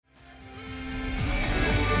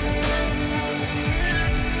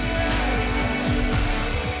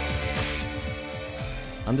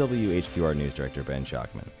I'm WHQR News Director Ben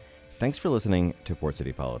Schockman. Thanks for listening to Port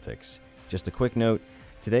City Politics. Just a quick note,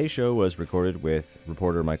 today's show was recorded with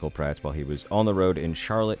reporter Michael Pratt while he was on the road in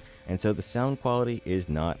Charlotte, and so the sound quality is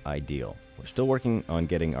not ideal. We're still working on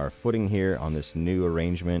getting our footing here on this new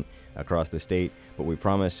arrangement across the state, but we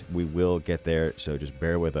promise we will get there, so just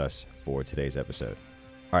bear with us for today's episode.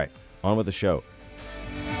 All right, on with the show.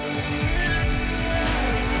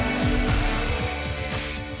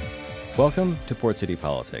 Welcome to Port City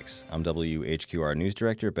Politics. I'm WHQR News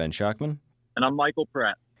Director Ben Schockman. And I'm Michael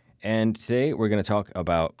Pratt. And today we're going to talk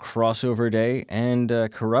about Crossover Day and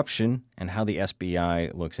corruption and how the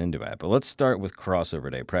SBI looks into that. But let's start with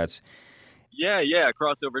Crossover Day. Pratt. Yeah.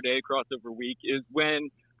 Crossover Day, Crossover Week is when,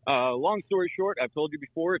 long story short, I've told you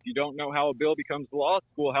before, if you don't know how a bill becomes law,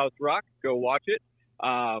 Schoolhouse Rock, go watch it.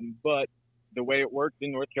 But the way it works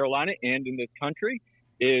in North Carolina and in this country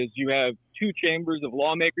is you have two chambers of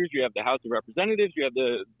lawmakers. You have the House of Representatives, you have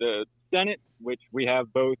the Senate, which we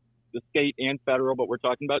have both the state and federal, but we're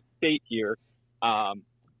talking about state here. So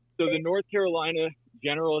the North Carolina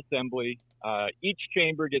General Assembly, each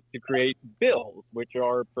chamber gets to create bills, which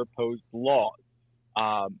are proposed laws.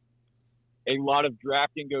 A lot of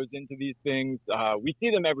drafting goes into these things. We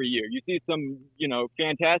see them every year. You see some,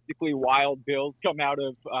 fantastically wild bills come out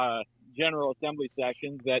of General Assembly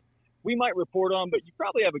sessions that we might report on, but you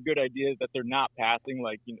probably have a good idea that they're not passing,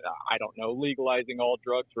 like, I don't know, legalizing all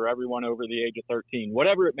drugs for everyone over the age of 13,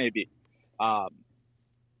 whatever it may be.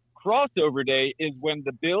 Crossover Day is when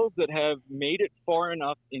the bills that have made it far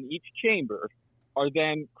enough in each chamber are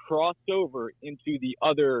then crossed over into the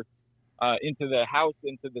other, into the House,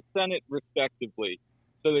 into the Senate, respectively.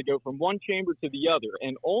 So they go from one chamber to the other.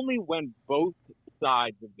 And only when both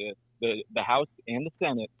sides of this, the House and the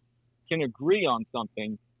Senate, can agree on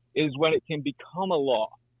something is when it can become a law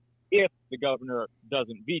if the governor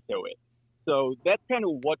doesn't veto it. So that's kind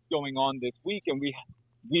of what's going on this week. And we've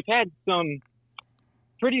had some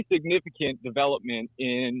pretty significant development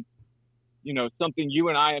in, something you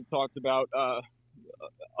and I have talked about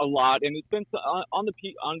a lot. And it's been on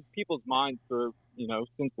people's minds for,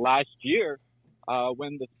 since last year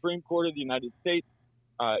when the Supreme Court of the United States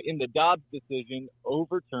in the Dobbs decision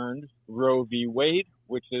overturned Roe v. Wade,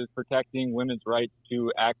 which is protecting women's rights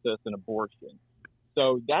to access an abortion.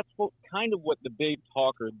 So that's what the big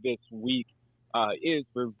talker this week is,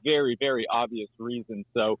 for very, very obvious reasons.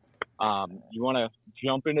 So you want to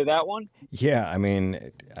jump into that one? Yeah, I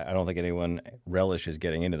mean, I don't think anyone relishes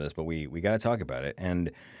getting into this, but we got to talk about it.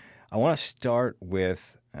 And I want to start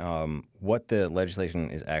with what the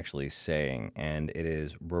legislation is actually saying, and it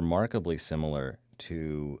is remarkably similar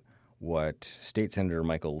to what State Senator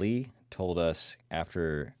Michael Lee told us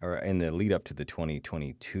in the lead up to the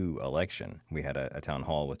 2022 election. We had a town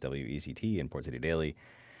hall with WECT and Port City Daily,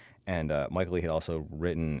 and Michael Lee had also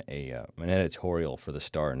written an editorial for the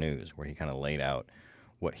Star News where he kind of laid out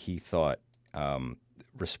what he thought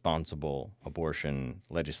responsible abortion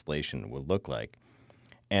legislation would look like.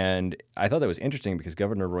 And I thought that was interesting because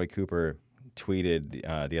Governor Roy Cooper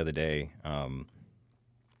tweeted the other day, on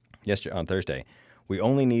Thursday, "We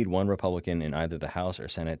only need one Republican in either the House or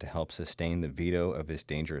Senate to help sustain the veto of this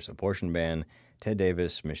dangerous abortion ban. Ted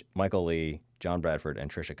Davis, Michael Lee, John Bradford, and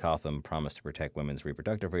Tricia Cotham promised to protect women's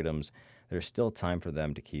reproductive freedoms. There's still time for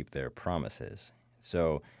them to keep their promises."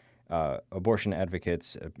 So abortion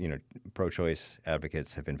advocates, pro-choice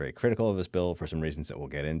advocates have been very critical of this bill for some reasons that we'll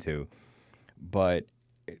get into. But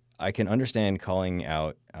I can understand calling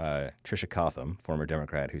out Tricia Cotham, former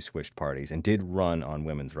Democrat who switched parties and did run on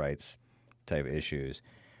women's rights type issues.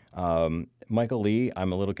 Michael Lee,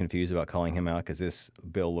 I'm a little confused about calling him out because this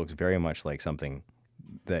bill looks very much like something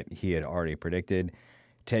that he had already predicted.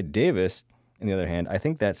 Ted Davis, on the other hand, I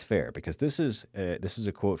think that's fair because this is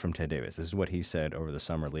a quote from Ted Davis. This is what he said over the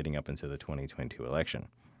summer leading up into the 2022 election.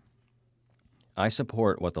 "I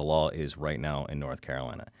support what the law is right now in North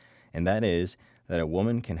Carolina, and that is that a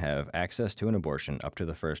woman can have access to an abortion up to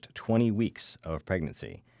the first 20 weeks of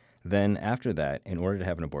pregnancy. Then after that, in order to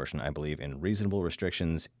have an abortion, I believe in reasonable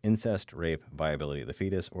restrictions, incest, rape, viability of the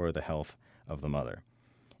fetus, or the health of the mother."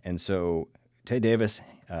 And so Ted Davis,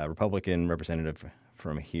 Republican representative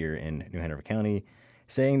from here in New Hanover County,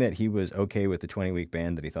 saying that he was okay with the 20-week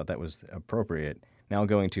ban, that he thought that was appropriate, now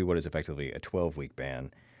going to what is effectively a 12-week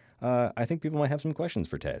ban. I think people might have some questions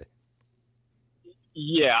for Ted.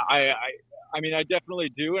 Yeah, I mean, I definitely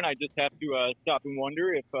do, and I just have to stop and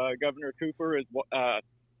wonder if Governor Cooper is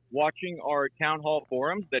watching our town hall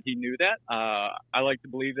forums, that he knew that. I like to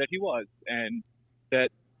believe that he was, and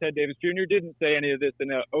that Ted Davis Jr. didn't say any of this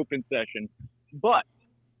in an open session. But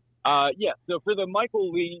Yeah. So for the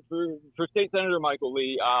Michael Lee, for State Senator Michael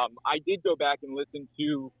Lee, I did go back and listen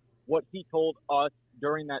to what he told us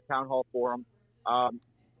during that town hall forum,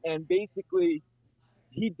 and basically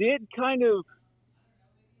he did kind of.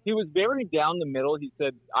 He was very down the middle. He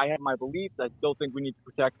said, "I have my beliefs. I still think we need to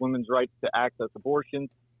protect women's rights to access abortions.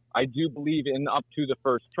 I do believe in up to the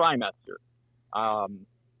first trimester."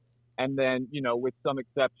 And then, with some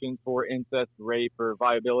exceptions for incest, rape, or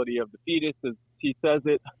viability of the fetus, as he says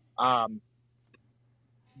it.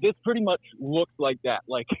 This pretty much looks like that.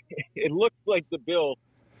 Like, it looks like the bill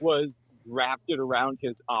was drafted around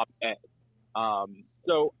his op-ed.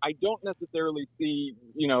 So I don't necessarily see,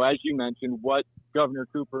 as you mentioned, what Governor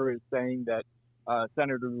Cooper is saying that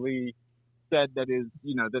Senator Lee said that is,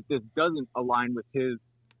 that this doesn't align with his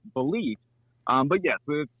beliefs. But yes,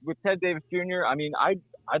 with Ted Davis Jr., I mean,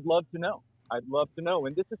 I'd love to know. I'd love to know.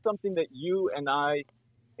 And this is something that you and I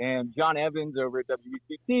and John Evans over at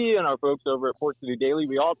WCT and our folks over at Port City Daily,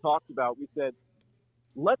 we all talked about. We said,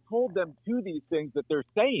 let's hold them to these things that they're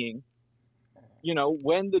saying,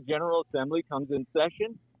 when the General Assembly comes in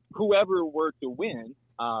session, whoever were to win,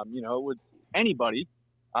 with anybody,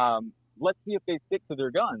 let's see if they stick to their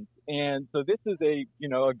guns. And so this is a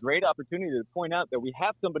great opportunity to point out that we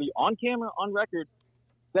have somebody on camera, on record,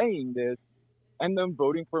 saying this, and them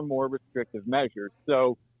voting for more restrictive measures.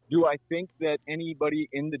 So do I think that anybody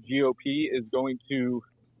in the GOP is going to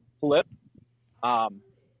flip? I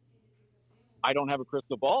don't have a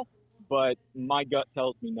crystal ball, but my gut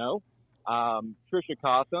tells me no. Tricia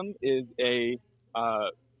Cotham is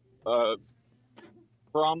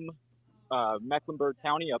from Mecklenburg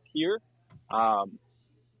County up here.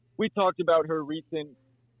 We talked about her recent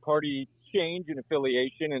party change in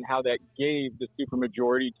affiliation and how that gave the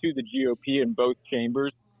supermajority to the GOP in both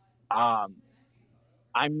chambers.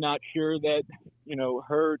 I'm not sure that,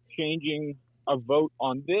 her changing a vote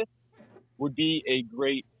on this would be a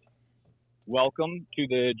great welcome to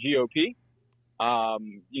the GOP.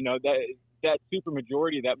 That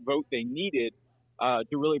supermajority, that vote they needed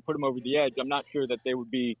to really put them over the edge, I'm not sure that they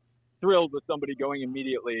would be thrilled with somebody going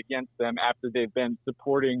immediately against them after they've been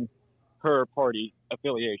supporting her party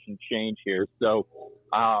affiliation change here. So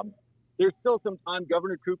there's still some time.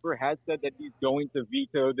 Governor Cooper has said that he's going to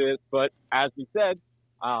veto this, but as we said,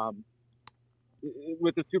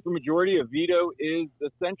 with the supermajority, a veto is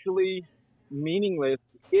essentially meaningless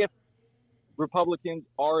if Republicans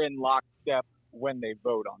are in lockstep when they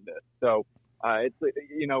vote on this. So it's,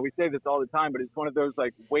 we say this all the time, but it's one of those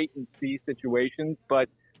like wait and see situations. But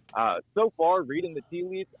so far, reading the tea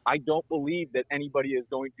leaves, I don't believe that anybody is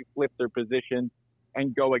going to flip their position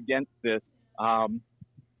and go against this. For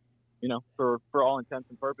all intents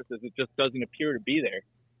and purposes, it just doesn't appear to be there.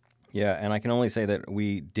 Yeah, and I can only say that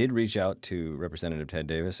we did reach out to Representative Ted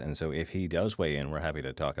Davis, and so if he does weigh in, we're happy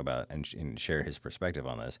to talk about and share his perspective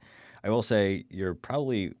on this. I will say you're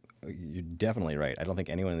definitely right. I don't think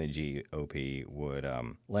anyone in the GOP would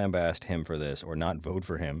lambaste him for this or not vote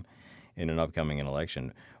for him in an upcoming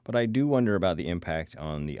election. But I do wonder about the impact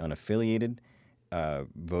on the unaffiliated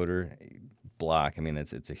voter block. I mean,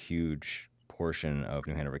 it's a huge portion of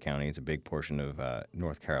New Hanover County. It's a big portion of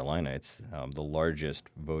North Carolina. It's the largest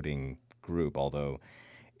voting group, although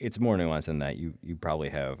it's more nuanced than that. You probably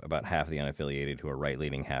have about half of the unaffiliated who are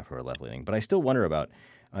right-leaning, half who are left-leaning. But I still wonder about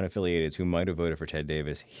unaffiliated who might have voted for Ted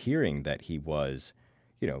Davis, hearing that he was,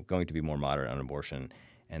 going to be more moderate on abortion,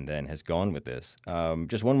 and then has gone with this.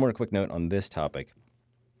 Just one more quick note on this topic.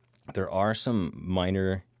 There are some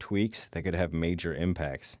minor tweaks that could have major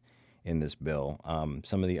impacts in this bill.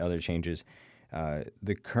 Some of the other changes,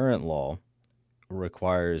 the current law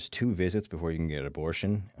requires 2 visits before you can get an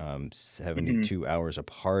abortion, 72 hours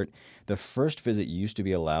apart. The first visit used to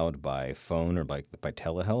be allowed by phone or by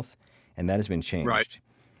telehealth, and that has been changed. Right.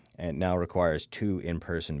 And now requires 2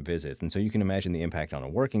 in-person visits. And so you can imagine the impact on a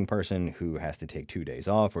working person who has to take 2 days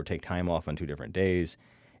off or take time off on 2 different days.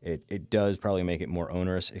 It does probably make it more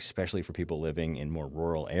onerous, especially for people living in more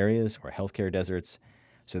rural areas or healthcare deserts.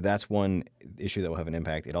 So that's one issue that will have an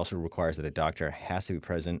impact. It also requires that a doctor has to be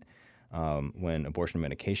present when abortion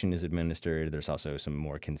medication is administered. There's also some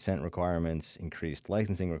more consent requirements, increased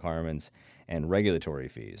licensing requirements, and regulatory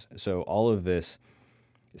fees. So all of this,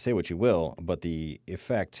 say what you will, but the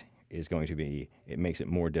effect is going to be, it makes it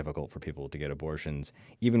more difficult for people to get abortions,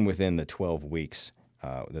 even within the 12 weeks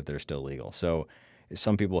that they're still legal. So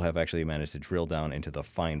some people have actually managed to drill down into the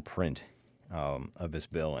fine print of this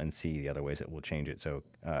bill and see the other ways that will change it. So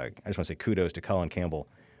I just want to say kudos to Colin Campbell,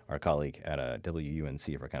 our colleague at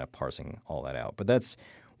WUNC, for kind of parsing all that out. But that's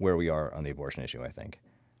where we are on the abortion issue, I think.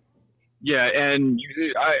 Yeah, and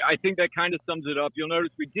I think that kind of sums it up. You'll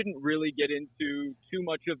notice we didn't really get into too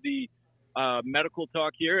much of the medical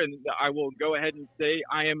talk here, and I will go ahead and say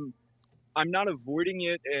I'm not avoiding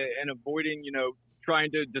it and avoiding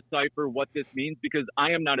trying to decipher what this means because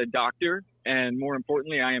I am not a doctor, and more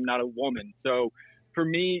importantly, I am not a woman. So for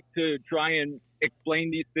me to try and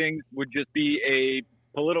explain these things would just be a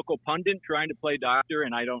political pundit trying to play doctor,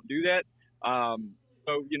 and I don't do that.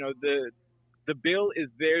 So the bill is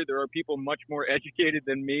there. There are people much more educated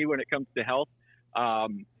than me when it comes to health.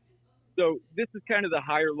 Um, so this is kind of the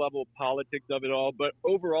higher level politics of it all. But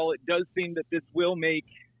overall, it does seem that this will make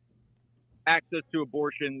access to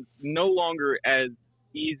abortions no longer as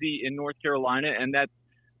easy in North Carolina. And that's,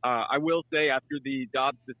 I will say, after the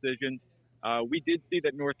Dobbs decision, we did see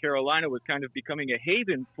that North Carolina was kind of becoming a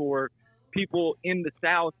haven for people in the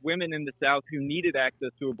South, women in the South who needed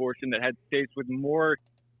access to abortion that had states with more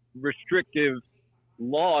restrictive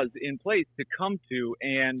laws in place to come to.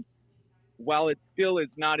 And while it still is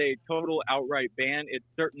not a total outright ban, it's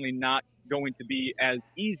certainly not going to be as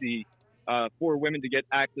easy for women to get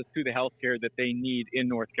access to the health care that they need in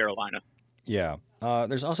North Carolina. Yeah.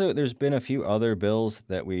 There's been a few other bills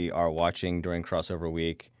that we are watching during crossover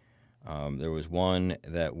week. There was one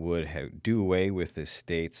that would do away with the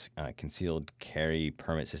state's concealed carry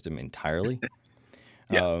permit system entirely.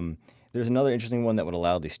 Yeah. There's another interesting one that would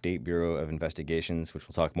allow the State Bureau of Investigations, which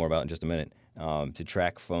we'll talk more about in just a minute, to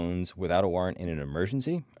track phones without a warrant in an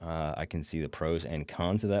emergency. I can see the pros and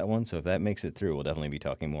cons of that one. So if that makes it through, we'll definitely be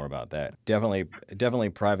talking more about that. Definitely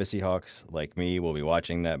privacy hawks like me will be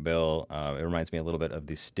watching that bill. It reminds me a little bit of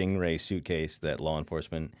the Stingray suitcase that law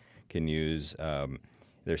enforcement can use.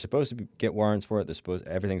 They're supposed to get warrants for it.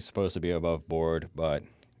 Everything's supposed to be above board, but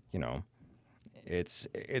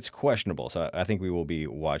it's questionable. So I think we will be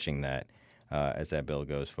watching that as that bill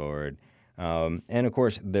goes forward. And of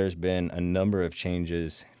course, there's been a number of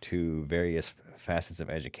changes to various facets of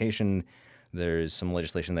education. There's some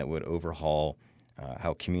legislation that would overhaul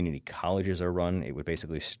how community colleges are run. It would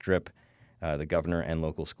basically strip the governor and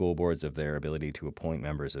local school boards of their ability to appoint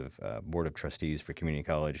members of board of trustees for community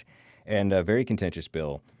college. And a very contentious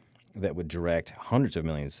bill that would direct hundreds of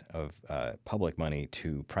millions of public money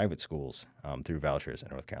to private schools through vouchers in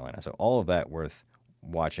North Carolina. So all of that worth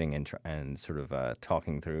watching and sort of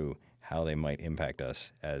talking through how they might impact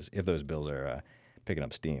us as if those bills are picking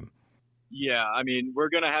up steam. Yeah, I mean, we're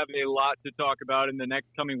going to have a lot to talk about in the next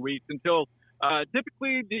coming weeks until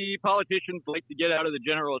typically the politicians like to get out of the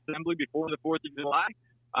General Assembly before the 4th of July.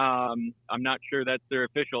 I'm not sure that's their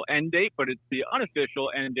official end date, but it's the unofficial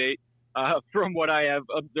end date from what I have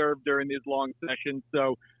observed during these long sessions.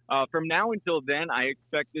 So from now until then, I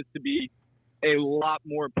expect this to be a lot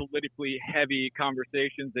more politically heavy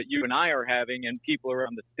conversations that you and I are having and people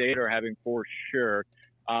around the state are having for sure.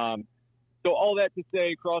 So all that to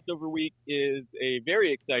say, crossover week is a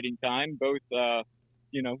very exciting time, both,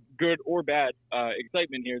 good or bad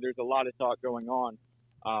excitement here. There's a lot of talk going on.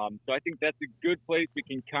 So I think that's a good place. We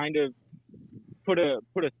can kind of put a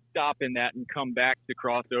stop in that and come back to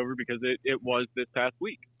crossover because it was this past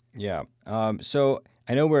week. Yeah. So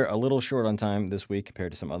I know we're a little short on time this week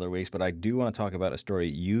compared to some other weeks, but I do want to talk about a story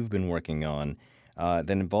you've been working on that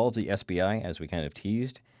involves the SBI, as we kind of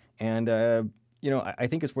teased. And, I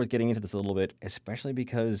think it's worth getting into this a little bit, especially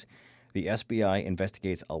because the SBI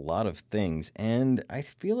investigates a lot of things, and I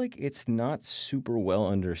feel like it's not super well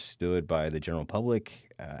understood by the general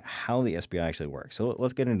public how the SBI actually works. So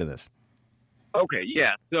let's get into this. Okay,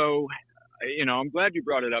 yeah. So, I'm glad you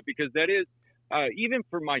brought it up because that is, even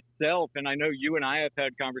for myself, and I know you and I have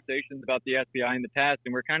had conversations about the SBI in the past,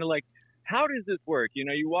 and we're kind of like, how does this work?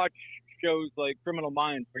 You watch shows like Criminal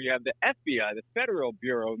Minds where you have the FBI, the Federal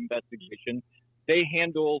Bureau of Investigation. They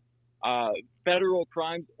handle federal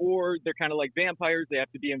crimes, or they're kind of like vampires. They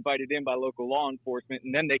have to be invited in by local law enforcement,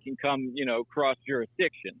 and then they can come, cross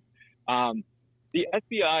jurisdiction. The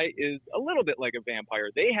SBI is a little bit like a vampire.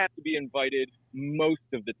 They have to be invited most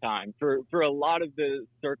of the time for a lot of the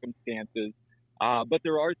circumstances. But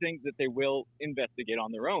there are things that they will investigate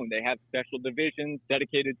on their own. They have special divisions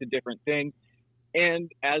dedicated to different things.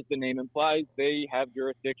 And as the name implies, they have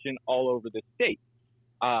jurisdiction all over the state.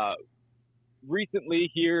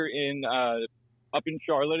 Recently here up in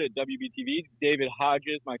Charlotte at WBTV, David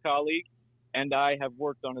Hodges, my colleague, and I have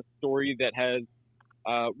worked on a story that has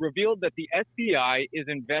revealed that the SBI is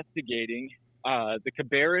investigating the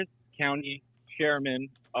Cabarrus County chairman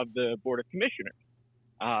of the Board of Commissioners.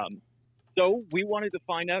 So we wanted to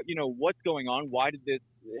find out, what's going on.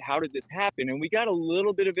 How did this happen? And we got a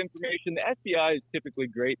little bit of information. The SBI is typically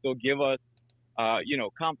great. They'll give us,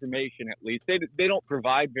 confirmation at least. They don't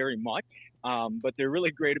provide very much. but they're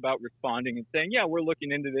really great about responding and saying, yeah, we're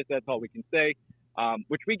looking into this. That's all we can say,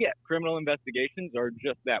 which we get. Criminal investigations are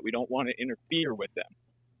just that. We don't want to interfere with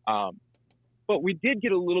them. But we did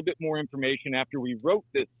get a little bit more information after we wrote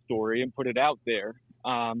this story and put it out there.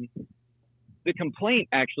 The complaint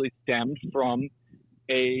actually stemmed from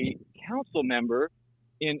a council member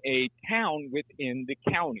in a town within the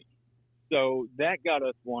county. So that got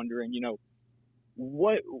us wondering,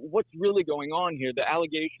 what's really going on here? The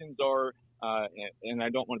allegations are, and I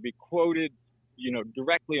don't want to be quoted,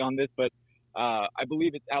 directly on this, but I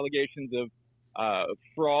believe it's allegations of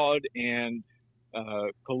fraud and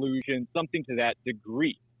collusion, something to that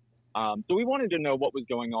degree. So we wanted to know what was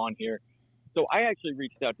going on here. So I actually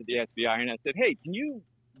reached out to the SBI and I said, hey, can you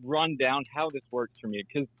run down how this works for me?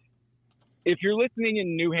 Because if you're listening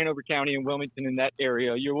in New Hanover County and Wilmington in that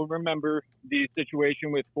area, you will remember the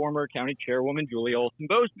situation with former county chairwoman Julia Olson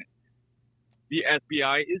Bozeman. The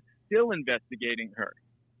SBI is still investigating her.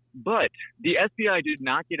 But the SBI did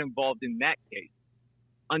not get involved in that case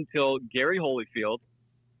until Gary Holyfield,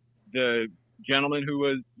 the gentleman who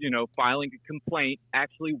was, filing a complaint,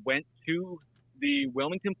 actually went to the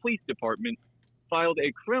Wilmington Police Department, filed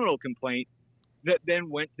a criminal complaint that then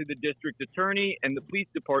went to the district attorney and the police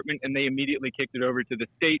department, and they immediately kicked it over to the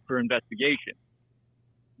state for investigation.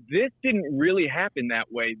 This didn't really happen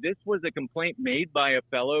that way. This was a complaint made by a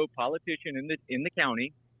fellow politician in the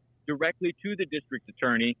county directly to the district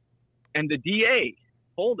attorney, and the DA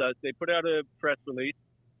told us, they put out a press release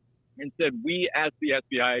and said, we asked the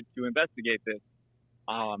SBI to investigate this.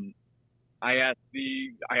 I asked the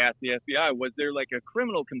SBI, was there like a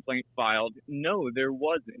criminal complaint filed? No, there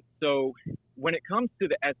wasn't. So when it comes to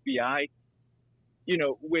the SBI,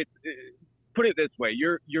 put it this way,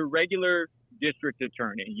 your regular district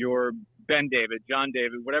attorney, your Ben David, John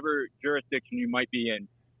David, whatever jurisdiction you might be in,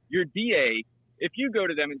 your DA, if you go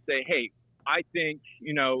to them and say, hey, I think,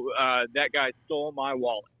 that guy stole my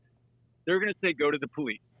wallet, they're going to say, go to the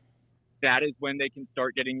police. That is when they can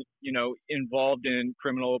start getting, involved in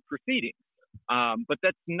criminal proceedings. But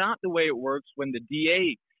that's not the way it works when the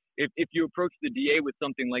DA, if you approach the DA with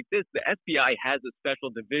something like this, the FBI has a special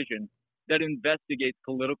division that investigates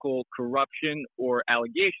political corruption or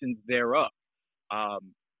allegations thereof.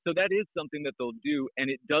 So that is something that they'll do, and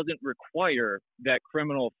it doesn't require that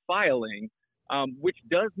criminal filing, which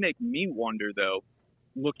does make me wonder, though,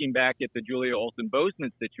 looking back at the Julia Olson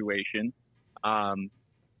Bozeman situation,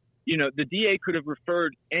 the DA could have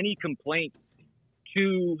referred any complaint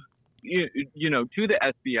to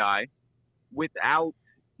the SBI without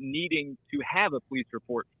needing to have a police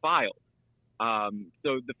report filed.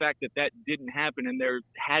 So the fact that that didn't happen, and there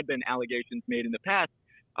had been allegations made in the past,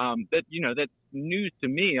 that's news to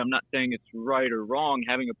me. I'm not saying it's right or wrong.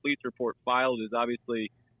 Having a police report filed is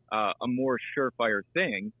obviously a more surefire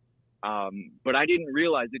thing. But I didn't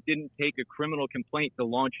realize it didn't take a criminal complaint to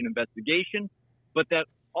launch an investigation. But that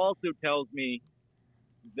also tells me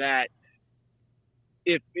that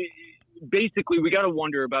basically we got to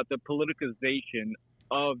wonder about the politicization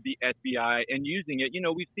of the FBI and using it.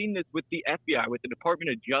 We've seen this with the FBI, with the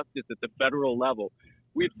Department of Justice at the federal level.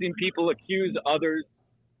 We've seen people accuse others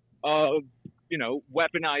of,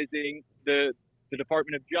 weaponizing the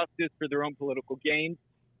Department of Justice for their own political gains.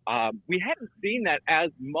 We haven't seen that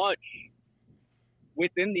as much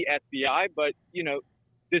within the FBI, but,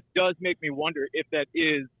 this does make me wonder if that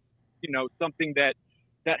is, something that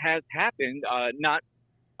has happened.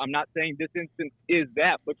 I'm not saying this instance is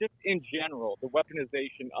that, but just in general, the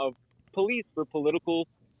weaponization of police for political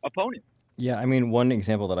opponents. Yeah, I mean, one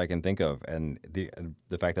example that I can think of, and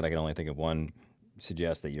the fact that I can only think of one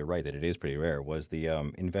suggests that you're right, that it is pretty rare, was the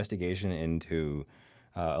investigation into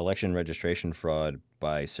election registration fraud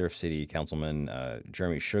by Surf City Councilman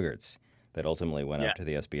Jeremy Sugarts that ultimately went up to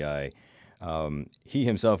the SBI. He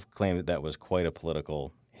himself claimed that was quite a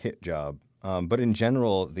political hit job. But in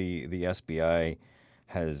general, the SBI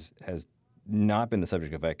has not been the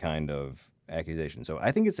subject of that kind of accusation. So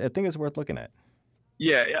I think it's worth looking at.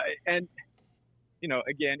 Yeah, and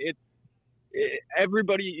again,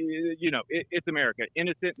 everybody, it's America,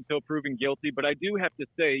 innocent until proven guilty. But I do have to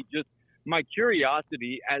say, just my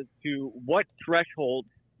curiosity as to what threshold,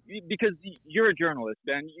 because you're a journalist,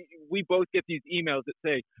 and we both get these emails that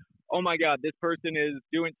say, oh my God, this person is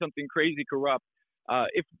doing something crazy corrupt.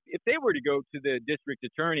 If they were to go to the district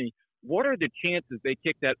attorney, what are the chances they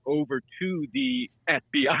kick that over to the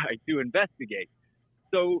FBI to investigate?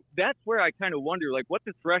 So that's where I kind of wonder, like, what's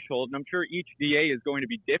the threshold? And I'm sure each DA is going to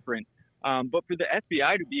be different. But for the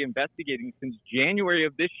FBI to be investigating since January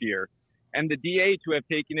of this year, and the DA to have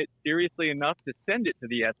taken it seriously enough to send it to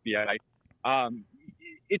the FBI,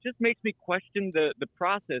 it just makes me question the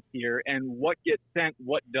process here and what gets sent,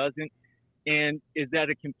 what doesn't, and is that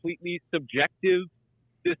a completely subjective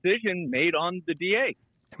decision made on the DA?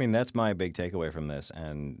 I mean, that's my big takeaway from this,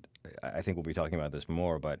 and I think we'll be talking about this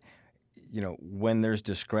more, but, when there's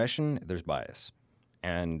discretion, there's bias.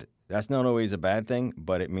 And that's not always a bad thing,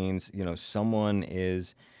 but it means, someone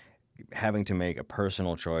is having to make a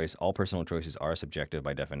personal choice. All personal choices are subjective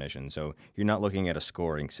by definition. So you're not looking at a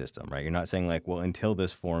scoring system, right? You're not saying like, well, until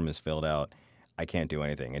this form is filled out, I can't do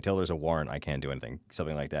anything. Until there's a warrant, I can't do anything.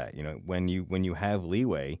 Something like that. When you have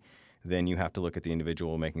leeway, then you have to look at the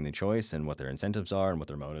individual making the choice and what their incentives are and what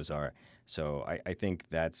their motives are. So I think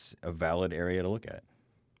that's a valid area to look at.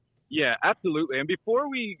 Yeah, absolutely. And before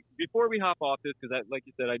we hop off this, because like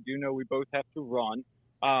you said, I do know we both have to run.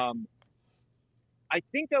 I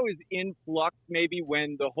think I was in flux maybe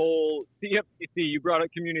when the whole CFTC, you brought up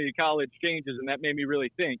community college changes, and that made me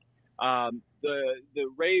really think. The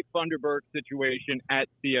Ray Funderburk situation at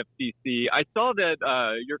CFTC. I saw that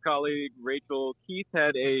your colleague Rachel Keith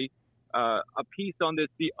had a piece on this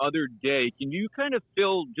the other day. Can you kind of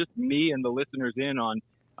fill just me and the listeners in on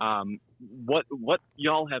what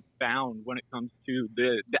y'all have found when it comes to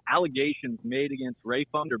the allegations made against Ray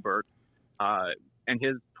Funderburk and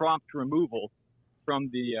his prompt removal from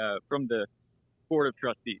the Board of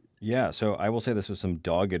Trustees? Yeah, so I will say this was some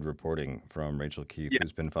dogged reporting from Rachel Keith,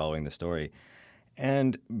 who's been following the story.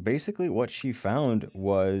 And basically what she found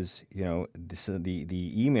was,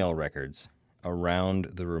 the email records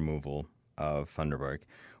around the removal of Funderburk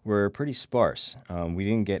were pretty sparse. We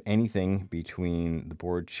didn't get anything between the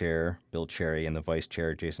board chair, Bill Cherry, and the vice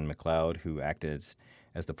chair, Jason McLeod, who acted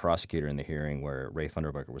as the prosecutor in the hearing where Ray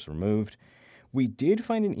Funderburk was removed. We did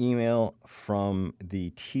find an email from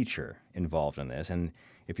the teacher involved in this, and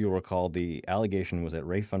if you'll recall, the allegation was that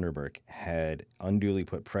Ray Funderburk had unduly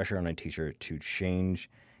put pressure on a teacher to change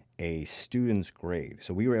a student's grade.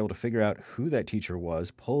 So we were able to figure out who that teacher was,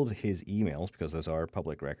 pulled his emails, because those are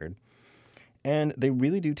public record, and they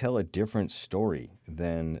really do tell a different story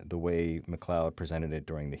than the way McLeod presented it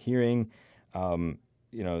during the hearing. The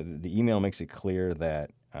email makes it clear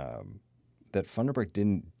that that Funderburk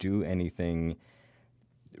didn't do anything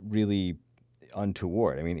really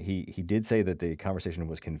untoward. I mean, he did say that the conversation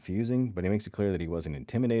was confusing, but he makes it clear that he wasn't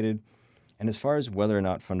intimidated. And as far as whether or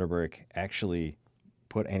not Funderburk actually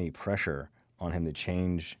put any pressure on him to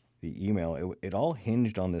change the email, it all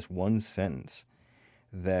hinged on this one sentence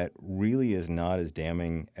that really is not as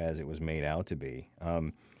damning as it was made out to be.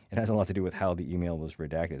 It has a lot to do with how the email was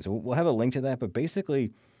redacted. So we'll have a link to that, but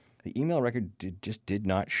basically the email record just did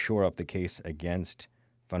not shore up the case against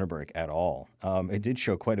Funderburk at all. It did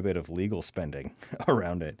show quite a bit of legal spending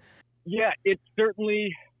around it. Yeah, it's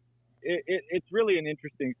certainly, it's really an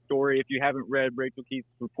interesting story. If you haven't read Rachel Keith's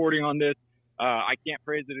reporting on this, I can't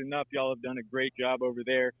praise it enough. Y'all have done a great job over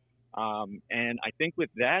there. And I think with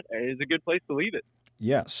that is a good place to leave it.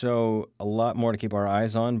 Yeah, so a lot more to keep our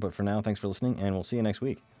eyes on, but for now, thanks for listening, and we'll see you next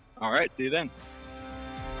week. All right, see you then.